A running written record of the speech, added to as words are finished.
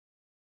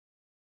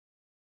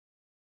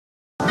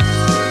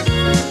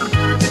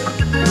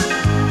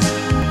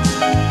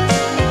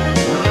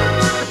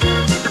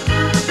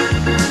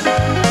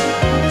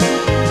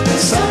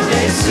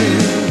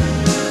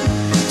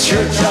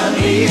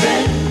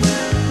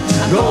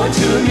going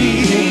to a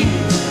meeting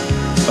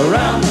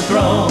around the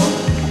throne.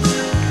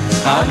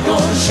 I'm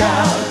gonna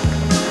shout,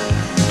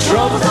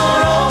 troubles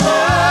are over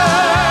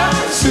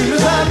as soon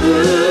as I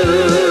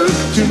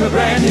move to my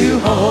brand new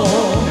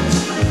home.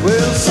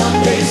 Well,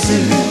 someday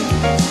soon,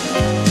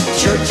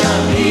 church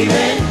I'm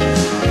leaving,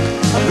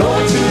 I'm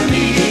going to a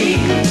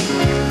meeting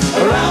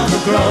around the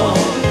throne.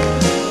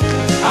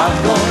 I'm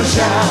gonna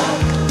shout,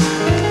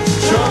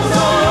 troubles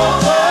are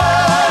over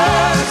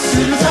as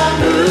soon as I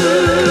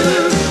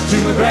move to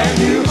my brand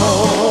new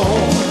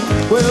home.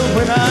 Well,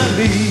 when I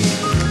leave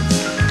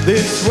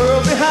this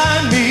world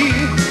behind me,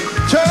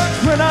 church,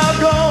 when I've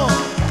gone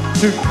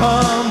to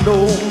come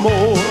no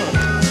more.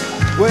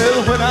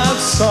 Well, when I've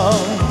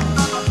sung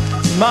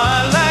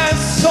my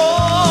last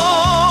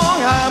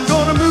song, I'm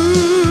gonna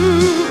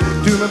move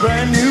to my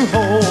brand new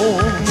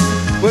home.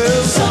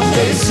 Well,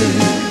 someday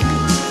soon,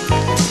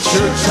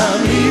 church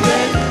I'm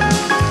leaving,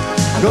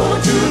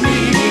 going to a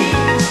meeting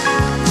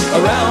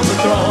around the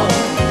throne.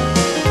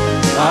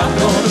 I'm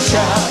gonna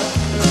shout,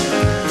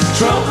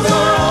 troubles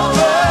are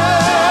over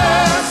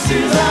as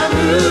soon as I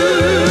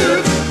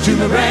move to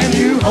my brand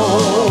new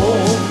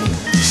home.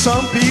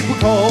 Some people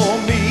call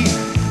me,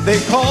 they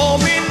call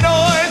me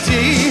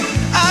noisy.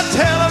 I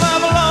tell them I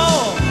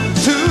belong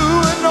to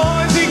a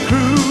noisy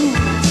crew.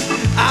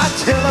 I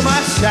tell them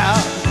I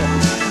shout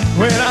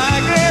when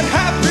I get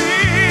happy.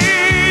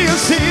 You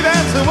see,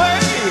 that's the way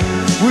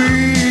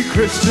we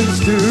Christians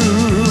do.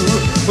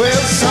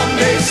 Well,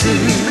 someday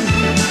soon,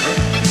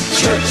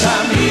 church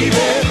I'm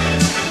leaving,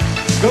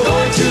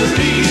 going to a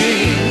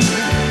meeting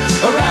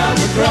around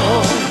the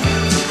throne.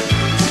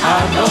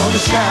 I'm gonna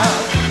shout,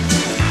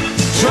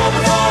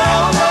 trouble